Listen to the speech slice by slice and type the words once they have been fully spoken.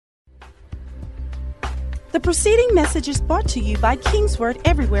The preceding message is brought to you by King's Word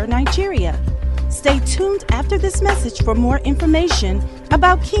Everywhere, Nigeria. Stay tuned after this message for more information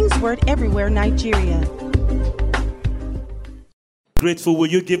about King's Word Everywhere, Nigeria. Grateful, will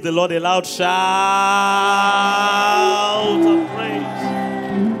you give the Lord a loud shout of praise?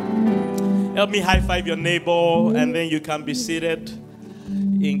 Help me high five your neighbor, and then you can be seated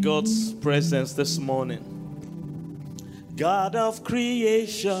in God's presence this morning. God of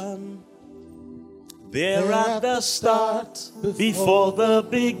creation, there at the start, before the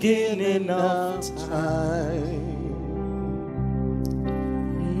beginning of time.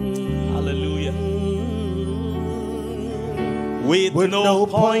 Hallelujah. With no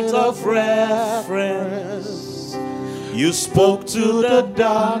point of reference, you spoke to the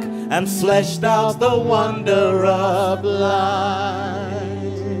dark and fleshed out the wonder of light.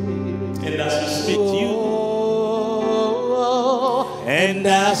 And as you speak to you, and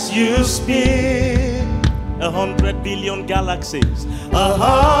as you speak, 100 billion galaxies,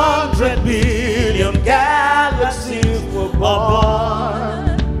 100 billion galaxies were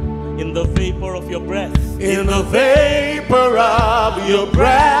born in the vapor of your breath. In the vapor of your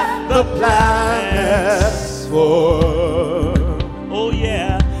breath, the planets form. Oh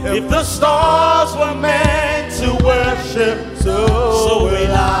yeah. If the stars were meant to worship, so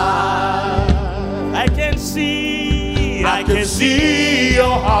will I. I can see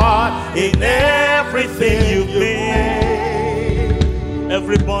your heart in everything you've made.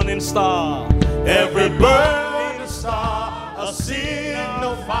 Every burning star, a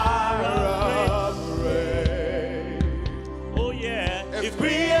signal fire of praise. Oh yeah. If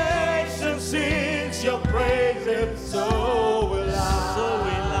creation sings your praises, so will I.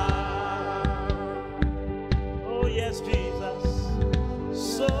 Oh yes, Jesus.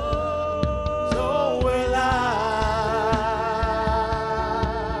 So will I.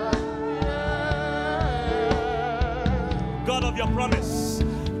 God of your promise,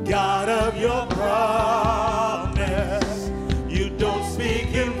 God of your promise, you don't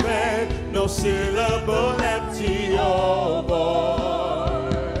speak in vain, no syllable empty or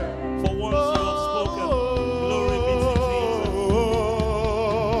void. For once you have spoken, glory be to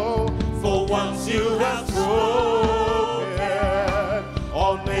Jesus. For once you have spoken,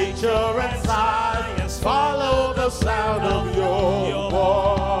 all nature and science follow the sound of your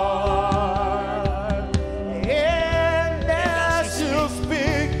voice.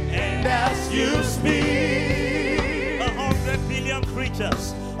 You speak, 100 billion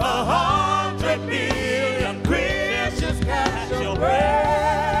creatures, 100 billion creatures catch your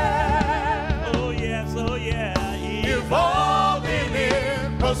breath. Oh yes, evolving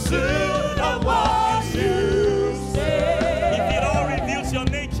in pursuit of what you say. If it all reveals your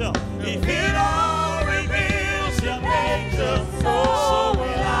nature, so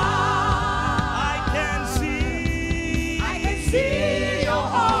will I. I can see your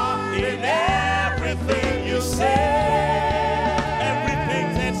heart in everything you say. Every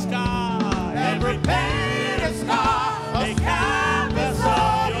painted sky, a canvas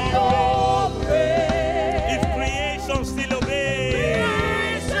of your praise. If creation still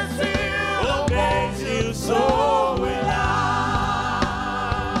obeys you, so will I.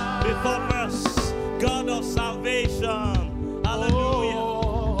 The third verse, God of salvation, hallelujah.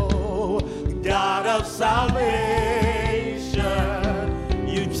 God of salvation,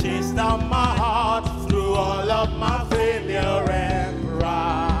 you chased down my heart through all of my failure and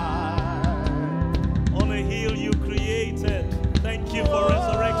pride. On a hill you created, thank you for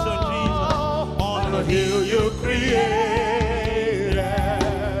resurrection, Jesus. On a hill you created,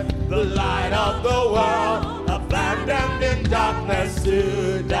 the light of the world, abandoned in darkness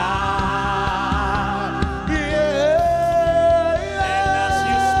to die.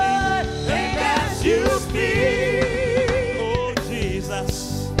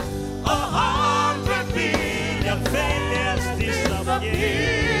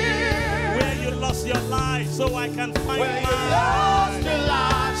 Where you lost your life, so I can find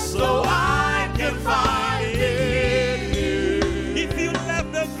mine. So I can find it. If you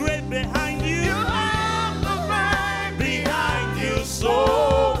left the grave behind you,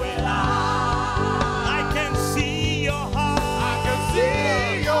 so will I. I can see your heart.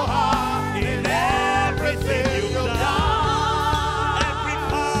 In everything you've done. Every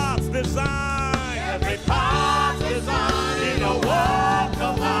part's designed. In a work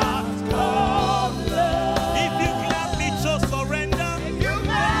of art called love. If you gladly chose surrender,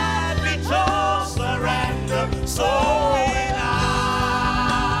 so will I.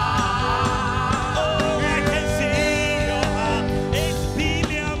 Oh, I can see your heart 8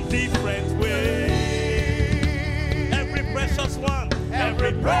 billion different ways. Every precious one,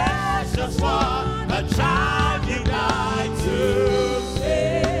 a child.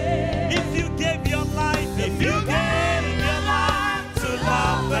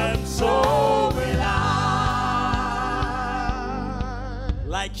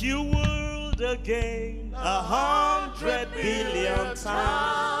 like you would again 100 billion times.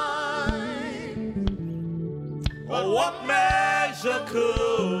 Or what measure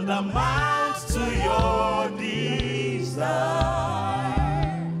could amount to your desire?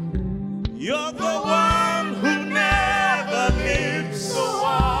 You're the one who never leaves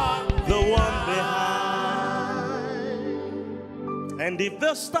the one behind. And if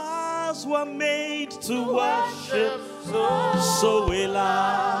the stars were made to worship, so will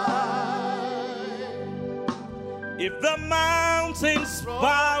I. If the mountains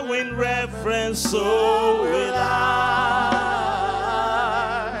bow in reverence, so will I.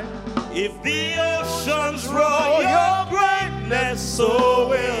 If the oceans roar your greatness, so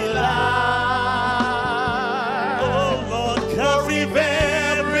will I. Oh Lord, 'cause if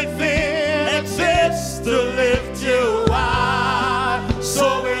everything exists to lift you high,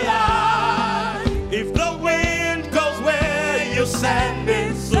 so will I. If the wind goes where you send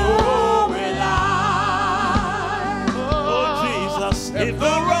it, so will I. Oh Jesus, if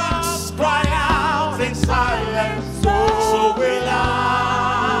the rocks cry out in silence, so will I.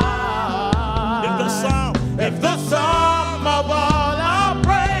 If the sum of all our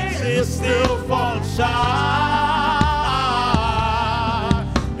praises still falls short,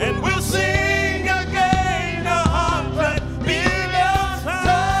 and we'll sing again 100 billion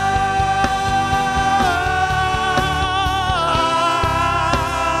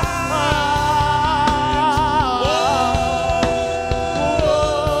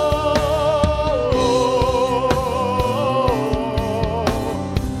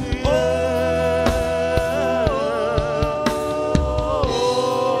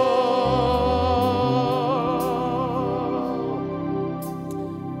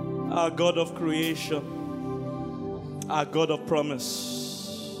Our God of creation, our God of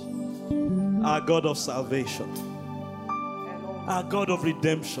promise, our God of salvation, our God of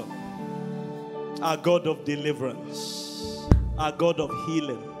redemption, our God of deliverance, our God of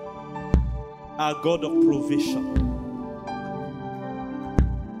healing, our God of provision.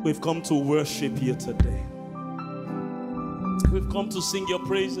 We've come to worship you today. We've come to sing your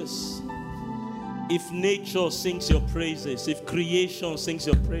praises. If nature sings your praises, if creation sings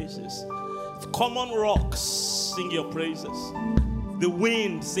your praises, if common rocks sing your praises, the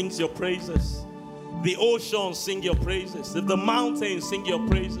wind sings your praises, the ocean sing your praises, if the mountains sing your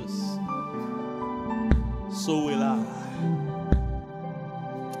praises, so will I.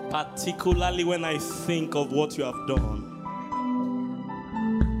 Particularly when I think of what you have done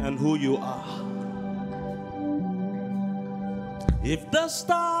and who you are. If the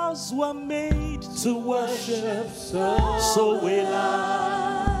stars were made to worship, so will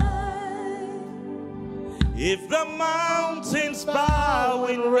I. If the mountains bow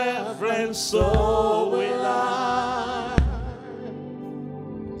in reverence, so will I.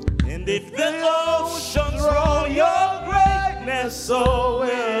 And if the oceans roar your greatness, so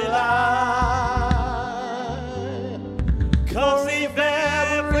will I. 'Cause if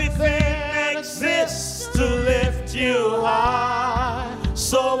everything exists to lift you high,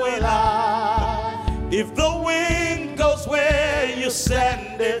 so will I. If the wind goes where you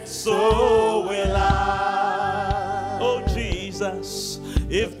send it, so will I. Oh Jesus,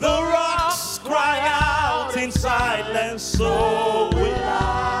 if the rocks cry out in silence, so will I.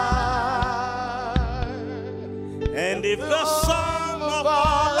 And if the sum of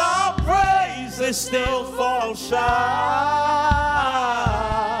all our praises still falls shy,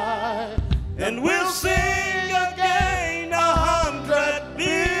 and we'll sing again 100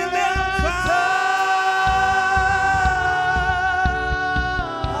 billion times.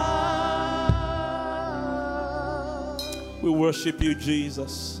 We worship you,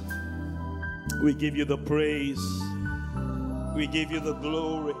 Jesus. We give you the praise. We give you the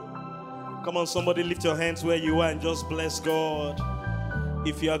glory. Come on, somebody lift your hands where you are and just bless God.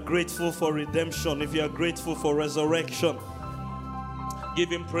 If you are grateful for redemption, if you are grateful for resurrection, give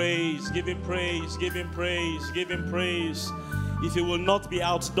him praise, give him praise, give him praise, give him praise. If you will not be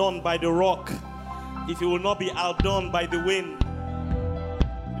outdone by the rock, if you will not be outdone by the wind,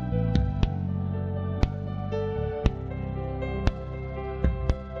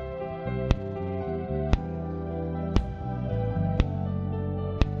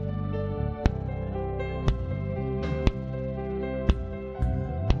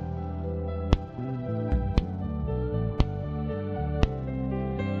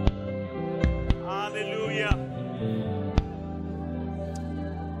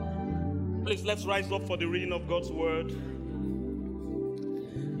 let's rise up for the reading of God's word.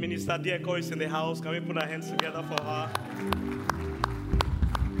 Minister Dieko is in the house. Can we put our hands together for her?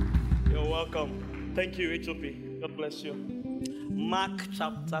 You're welcome. Thank you, HOP. God bless you. Mark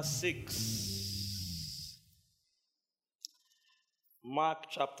chapter 6. Mark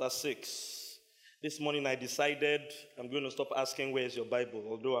chapter 6. This morning I decided I'm going to stop asking where's your Bible,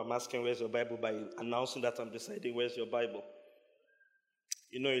 although I'm asking where's your Bible by announcing that I'm deciding where's your Bible.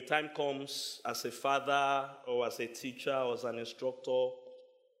 You know, a time comes as a father or as a teacher or as an instructor,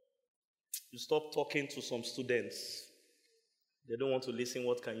 you stop talking to some students. They don't want to listen.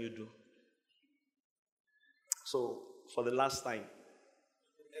 What can you do? So, for the last time,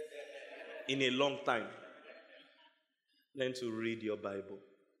 in a long time, learn to read your Bible.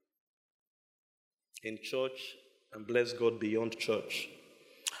 In church, and bless God beyond church.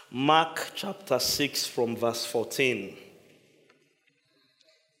 Mark chapter 6 from verse 14.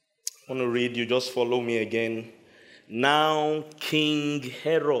 I want to read, you just follow me again. Now King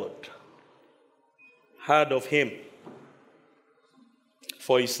Herod heard of him,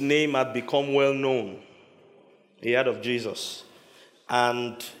 for his name had become well known. He heard of Jesus.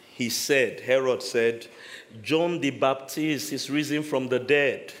 And he said, Herod said, John the Baptist is risen from the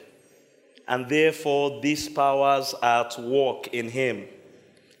dead, and therefore these powers are at work in him.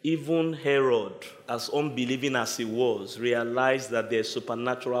 Even Herod, as unbelieving as he was, realized that there's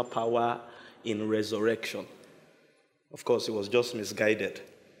supernatural power in resurrection. Of course, he was just misguided.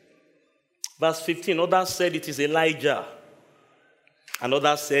 Verse 15, others said it is Elijah, and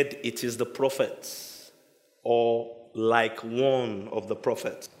others said it is the prophet, or like one of the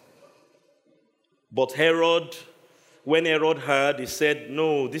prophets. But Herod, when Herod heard, he said,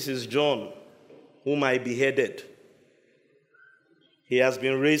 no, this is John, whom I beheaded. He has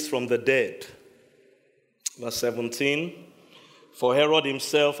been raised from the dead. Verse 17, for Herod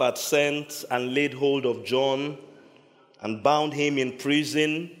himself had sent and laid hold of John and bound him in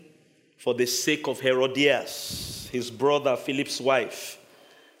prison for the sake of Herodias, his brother Philip's wife,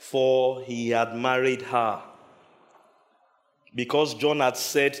 for he had married her. Because John had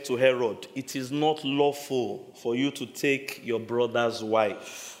said to Herod, it is not lawful for you to take your brother's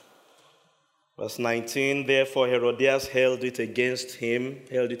wife. Verse 19, therefore Herodias held it against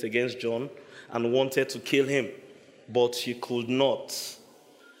John, and wanted to kill him, but she could not,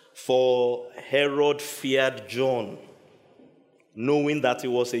 for Herod feared John, knowing that he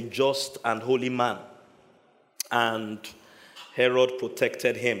was a just and holy man, and Herod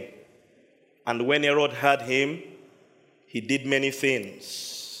protected him. And when Herod had him, he did many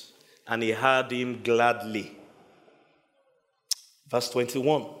things, and he had him gladly. Verse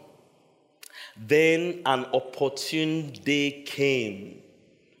 21. Then an opportune day came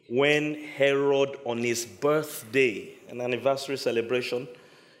when Herod, on his birthday, an anniversary celebration,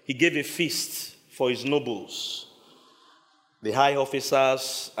 he gave a feast for his nobles, the high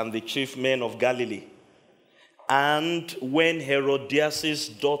officers, and the chief men of Galilee. And when Herodias'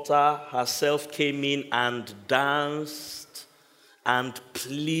 daughter herself came in and danced and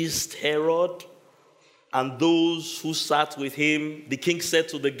pleased Herod and those who sat with him, the king said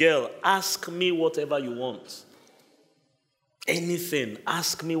to the girl, ask me whatever you want. Anything,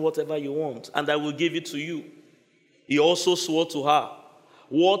 ask me whatever you want, and I will give it to you. He also swore to her,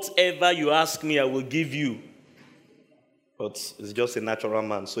 whatever you ask me, I will give you. But it's just a natural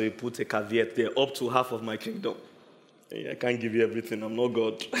man, so he put a caveat there, up to half of my kingdom. I can't give you everything, I'm not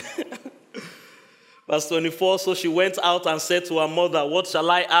God. Verse 24, so she went out and said to her mother, what shall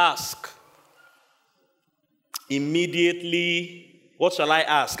I ask? Immediately, what shall I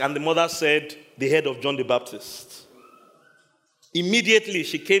ask? And the mother said, the head of John the Baptist. Immediately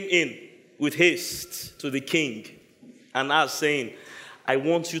she came in with haste to the king and asked, saying, I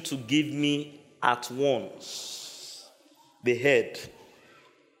want you to give me at once the head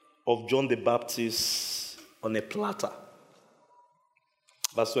of John the Baptist on a platter.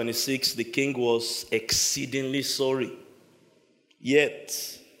 Verse 26, the king was exceedingly sorry,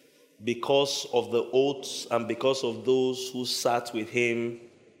 yet because of the oaths and because of those who sat with him,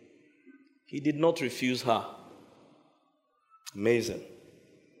 he did not refuse her. Amazing.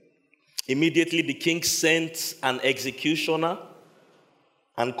 Immediately the king sent an executioner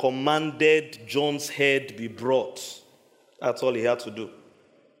and commanded John's head be brought. That's all he had to do.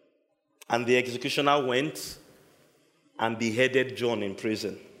 And the executioner went and beheaded John in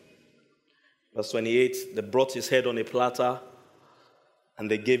prison. Verse 28, they brought his head on a platter and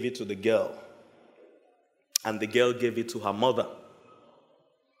they gave it to the girl. And the girl gave it to her mother.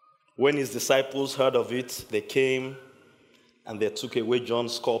 When his disciples heard of it, they came and they took away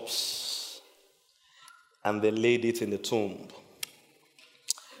John's corpse and they laid it in the tomb.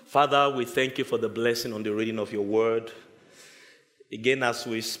 Father, we thank you for the blessing on the reading of your word. Again, as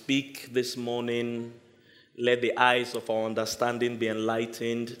we speak this morning, let the eyes of our understanding be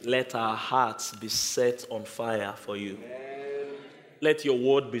enlightened. Let our hearts be set on fire for you. Let your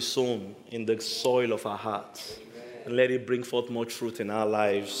word be sown in the soil of our hearts. And let it bring forth much fruit in our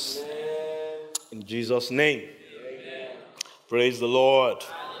lives. In Jesus' name. Praise the Lord.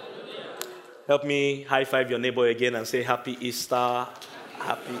 Help me high five your neighbor again and say Happy Easter.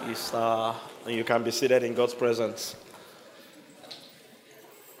 Happy Easter. And you can be seated in God's presence.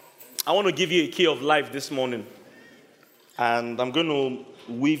 I want to give you a key of life this morning. And I'm going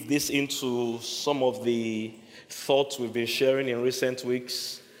to weave this into some of the thoughts we've been sharing in recent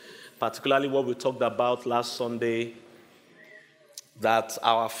weeks, particularly what we talked about last Sunday, that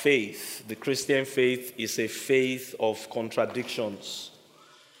our faith, the Christian faith, is a faith of contradictions.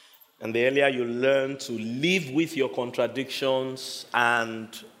 And the earlier you learn to live with your contradictions and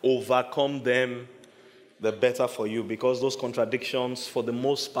overcome them, the better for you, because those contradictions, for the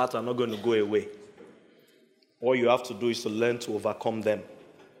most part, are not going to go away. All you have to do is to learn to overcome them.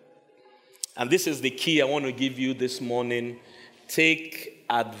 And this is the key I want to give you this morning. Take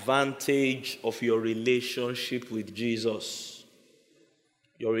advantage of your relationship with Jesus,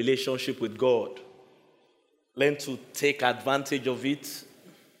 your relationship with God. Learn to take advantage of it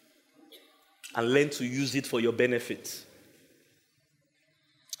and learn to use it for your benefit.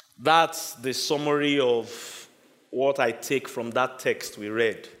 That's the summary of what I take from that text we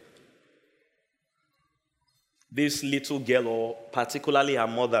read. This little girl, or particularly her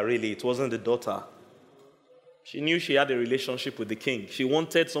mother, really, it wasn't the daughter. She knew she had a relationship with the king. She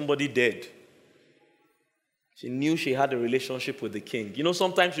wanted somebody dead. She knew she had a relationship with the king. You know,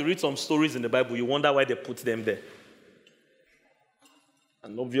 sometimes you read some stories in the Bible, you wonder why they put them there.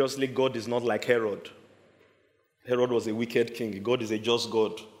 And obviously, God is not like Herod. Herod was a wicked king. God is a just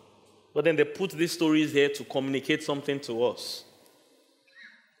God. But then they put these stories here to communicate something to us.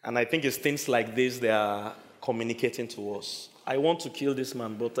 And I think it's things like this they are communicating to us. I want to kill this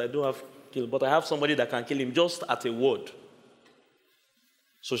man, but I don't have kill. But I have somebody that can kill him just at a word.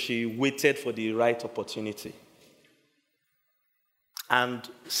 So she waited for the right opportunity. And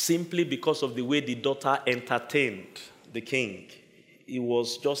simply because of the way the daughter entertained the king, he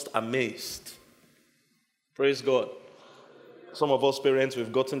was just amazed. Praise God. Some of us parents,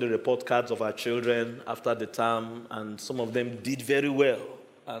 we've gotten the report cards of our children after the term, and some of them did very well.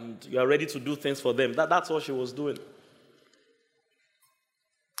 And you are ready to do things for them. That's what she was doing.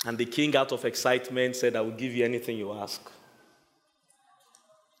 And the king, out of excitement, said, I will give you anything you ask.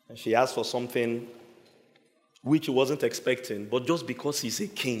 And she asked for something which he wasn't expecting, but just because he's a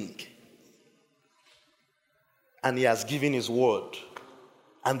king. And he has given his word.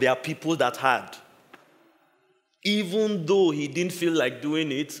 And there are people that had. Even though he didn't feel like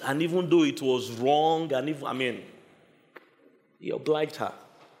doing it, and even though it was wrong, and he obliged her.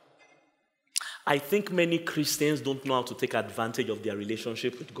 I think many Christians don't know how to take advantage of their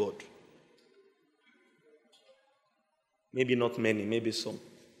relationship with God. Maybe not many, maybe some.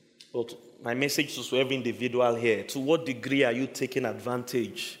 But my message is to every individual here. To what degree are you taking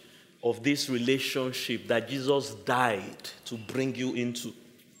advantage of this relationship that Jesus died to bring you into?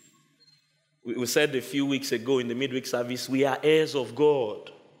 We said a few weeks ago in the midweek service, we are heirs of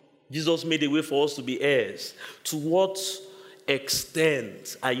God. Jesus made a way for us to be heirs. To what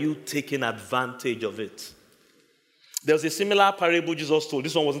extent are you taking advantage of it? There was a similar parable Jesus told.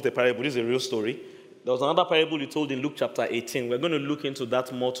 This one wasn't a parable, this is a real story. There was another parable he told in Luke chapter 18. We're going to look into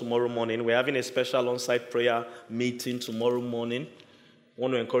that more tomorrow morning. We're having a special on-site prayer meeting tomorrow morning. I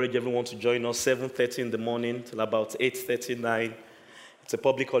want to encourage everyone to join us 7:30 in the morning till about 8:39. It's a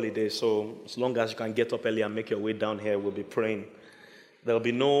public holiday, so as long as you can get up early and make your way down here, we'll be praying. There will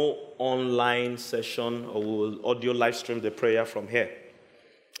be no online session, or we will audio live stream the prayer from here.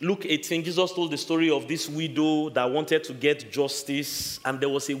 Luke 18, Jesus told the story of this widow that wanted to get justice, and there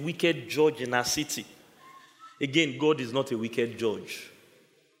was a wicked judge in her city. Again, God is not a wicked judge.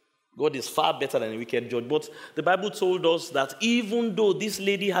 God is far better than a wicked judge. But the Bible told us that even though this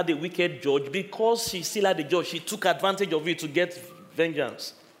lady had a wicked judge, because she still had a judge, she took advantage of it to get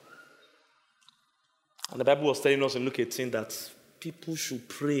vengeance. And the Bible was telling us in Luke 18 that people should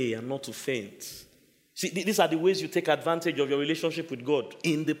pray and not to faint. See, these are the ways you take advantage of your relationship with God.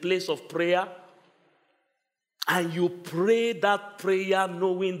 In the place of prayer, and you pray that prayer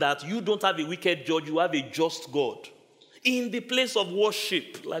knowing that you don't have a wicked judge, you have a just God. In the place of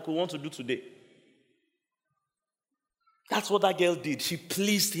worship, like we want to do today. That's what that girl did. She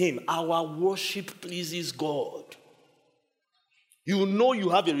pleased him. Our worship pleases God. You know you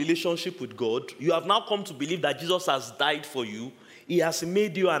have a relationship with God. You have now come to believe that Jesus has died for you. He has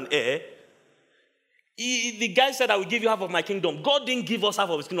made you an heir. The guy said, I will give you half of my kingdom. God didn't give us half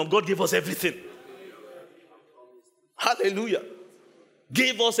of his kingdom. God gave us everything. Hallelujah.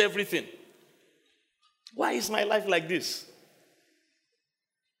 Gave us everything. Why is my life like this?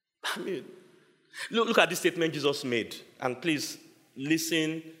 I mean, look at this statement Jesus made. And please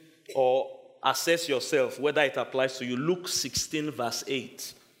listen or assess yourself whether it applies to you. Luke 16 verse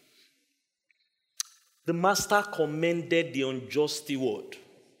 8. The master commended the unjust steward.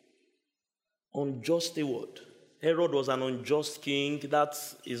 Unjust steward. Herod was an unjust king. That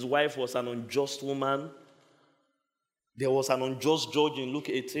his wife was an unjust woman. There was an unjust judge in Luke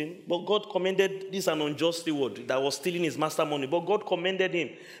 18. But God commended this an unjust steward that was stealing his master money. But God commended him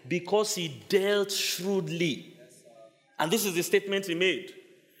because he dealt shrewdly. And this is the statement he made.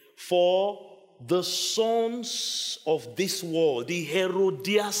 For the sons of this world, the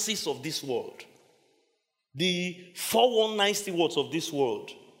Herodiases of this world, the 419 stewards of this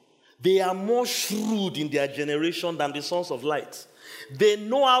world, they are more shrewd in their generation than the sons of light. They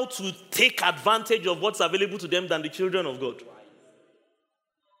know how to take advantage of what's available to them than the children of God.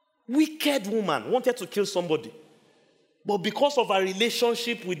 Wicked woman wanted to kill somebody. But because of her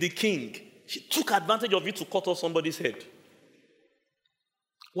relationship with the king, she took advantage of it to cut off somebody's head.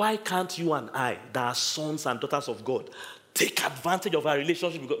 Why can't you and I, that are sons and daughters of God, take advantage of our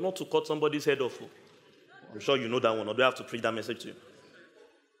relationship with God, not to cut somebody's head off? I'm sure you know that one, or do I have to preach that message to you?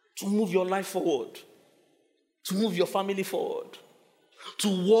 To move your life forward. To move your family forward.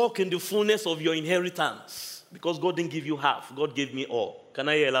 To walk in the fullness of your inheritance. Because God didn't give you half. God gave me all. Can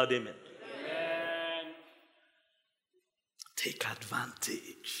I hear a loud amen? Amen. Take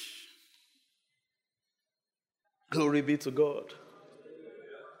advantage. Glory be to God.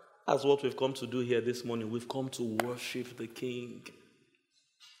 That's what we've come to do here this morning. We've come to worship the King.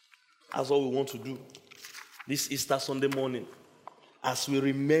 That's all we want to do. This Easter Sunday morning. As we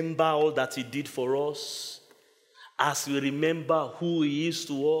remember all that he did for us, as we remember who he is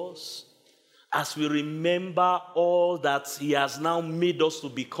to us, as we remember all that he has now made us to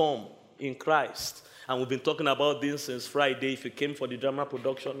become in Christ. And we've been talking about this since Friday. If you came for the drama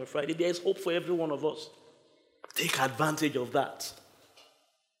production on Friday, there is hope for every one of us. Take advantage of that.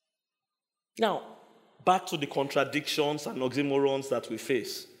 Now, back to the contradictions and oxymorons that we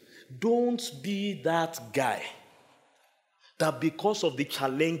face. Don't be that guy that because of the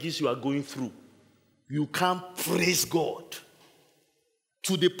challenges you are going through, you can't praise God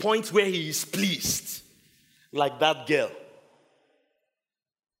to the point where he is pleased. Like that girl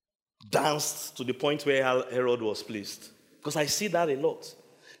danced to the point where Herod was pleased. Because I see that a lot.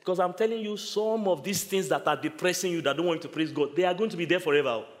 Because I'm telling you, some of these things that are depressing you, that don't want you to praise God, they are going to be there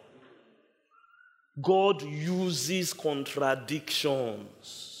forever. God uses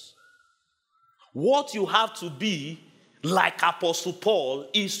contradictions. What you have to be, like Apostle Paul,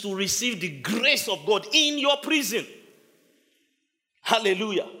 is to receive the grace of God in your prison.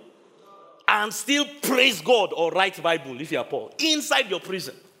 Hallelujah. And still praise God or write Bible, if you are Paul, inside your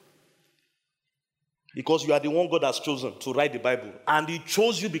prison. Because you are the one God has chosen to write the Bible. And he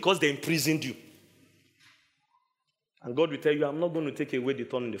chose you because they imprisoned you. And God will tell you, I'm not going to take away the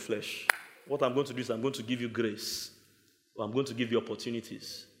thorn in the flesh. What I'm going to do is I'm going to give you grace. Or I'm going to give you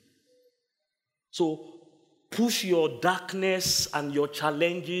opportunities. So, push your darkness and your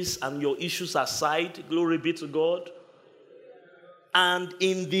challenges and your issues aside. Glory be to God. And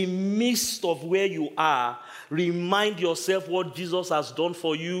in the midst of where you are, remind yourself what Jesus has done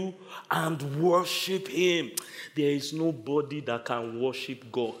for you and worship him. There is nobody that can worship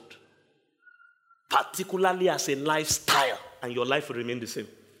God, particularly as a lifestyle, and your life will remain the same.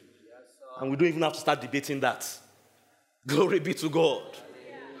 And we don't even have to start debating that. Glory be to God.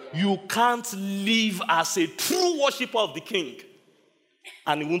 You can't live as a true worshiper of the King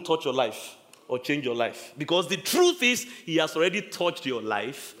and it won't touch your life or change your life. Because the truth is, he has already touched your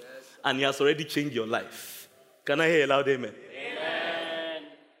life and he has already changed your life. Can I hear a loud amen? Amen.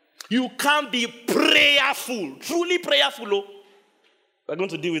 You can't be prayerful, truly prayerful. Oh. We're going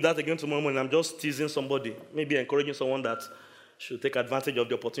to deal with that again tomorrow morning. I'm just teasing somebody, maybe encouraging someone that should take advantage of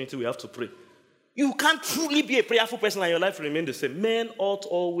the opportunity we have to pray. You can't truly be a prayerful person and your life remain the same. Men ought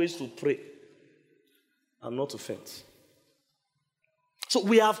always to pray and not to faint. So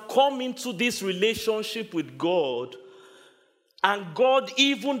we have come into this relationship with God, and God,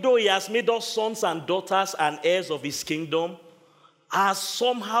 even though he has made us sons and daughters and heirs of his kingdom, has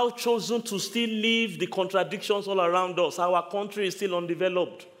somehow chosen to still leave the contradictions all around us. Our country is still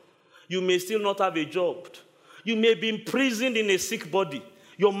undeveloped. You may still not have a job. You may be imprisoned in a sick body.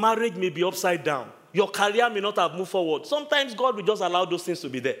 Your marriage may be upside down. Your career may not have moved forward. Sometimes God will just allow those things to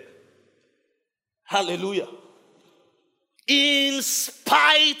be there. Hallelujah. In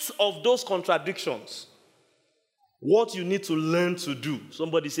spite of those contradictions, what you need to learn to do.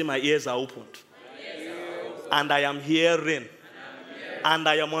 Somebody say, my ears are opened. And I am hearing. And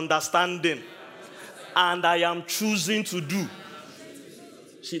I am understanding. And I am choosing to do.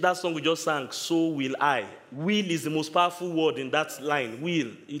 See, that song we just sang, so will I. Will is the most powerful word in that line.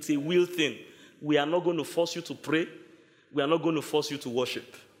 Will. It's a will thing. We are not going to force you to pray. We are not going to force you to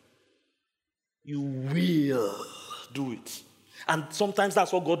worship. You will do it. And sometimes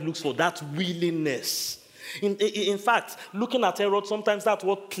that's what God looks for, that willingness. In fact, looking at Herod, sometimes that's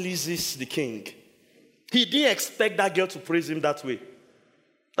what pleases the king. He didn't expect that girl to praise him that way.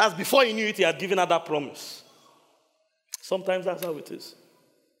 That's before he knew it, he had given her that promise. Sometimes that's how it is.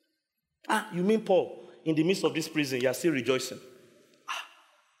 You mean Paul, in the midst of this prison, you are still rejoicing?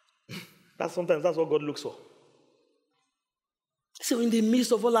 Sometimes that's what God looks for. So in the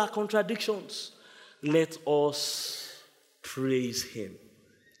midst of all our contradictions, let us praise him.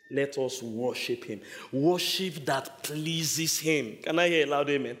 Let us worship him. Worship that pleases him. Can I hear a loud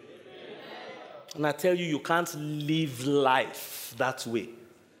amen? And I tell you, you can't live life that way.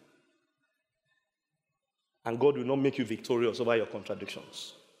 And God will not make you victorious over your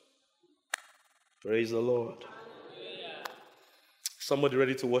contradictions. Praise the Lord. Somebody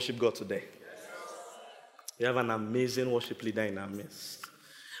ready to worship God today? We have an amazing worship leader in our midst.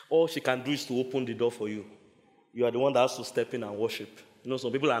 All she can do is to open the door for you. You are the one that has to step in and worship. You know,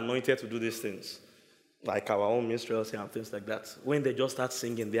 some people are anointed to do these things, like our own minstrels and things like that. When they just start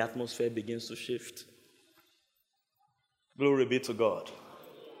singing, the atmosphere begins to shift. Glory be to God.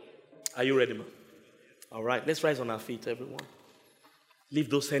 Are you ready, man? All right, let's rise on our feet, everyone.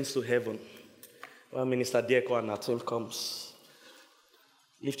 Lift those hands to heaven. When Minister Dieko and our team comes,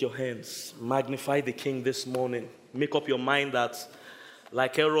 lift your hands. Magnify the King this morning. Make up your mind that,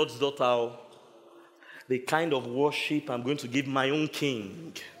 like Herod's daughter, the kind of worship I'm going to give my own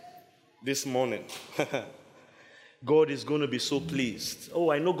King this morning. God is going to be so pleased.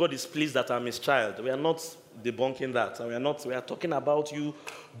 Oh, I know God is pleased that I'm his child. We are not debunking that. We are talking about you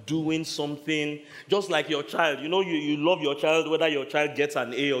doing something just like your child. You know, you love your child, whether your child gets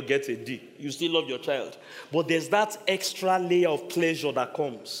an A or gets a D. You still love your child. But there's that extra layer of pleasure that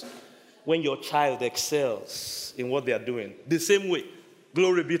comes when your child excels in what they are doing. The same way,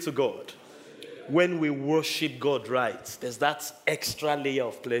 glory be to God. When we worship God right, there's that extra layer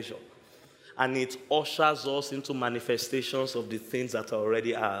of pleasure. And it ushers us into manifestations of the things that are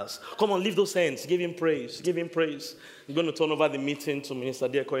already ours. Come on, lift those hands. Give him praise. Give him praise. I'm going to turn over the meeting to Minister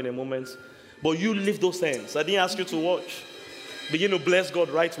Dieko in a moment. But you lift those hands. I didn't ask you to watch. Begin to bless God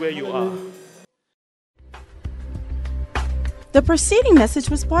right where you are. The preceding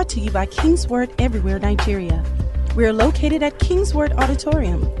message was brought to you by King's Word Everywhere, Nigeria. We are located at King's Word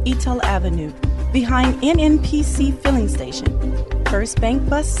Auditorium, Etel Avenue, behind NNPC Filling Station, First Bank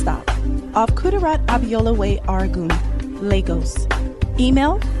Bus Stop, off Kudirat Abiola Way, Oregun, Lagos.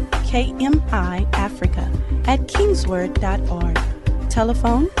 Email kmiafrica@kingsword.org.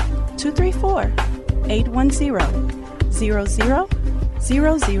 Telephone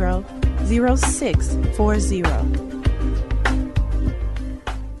 234-810-00000640.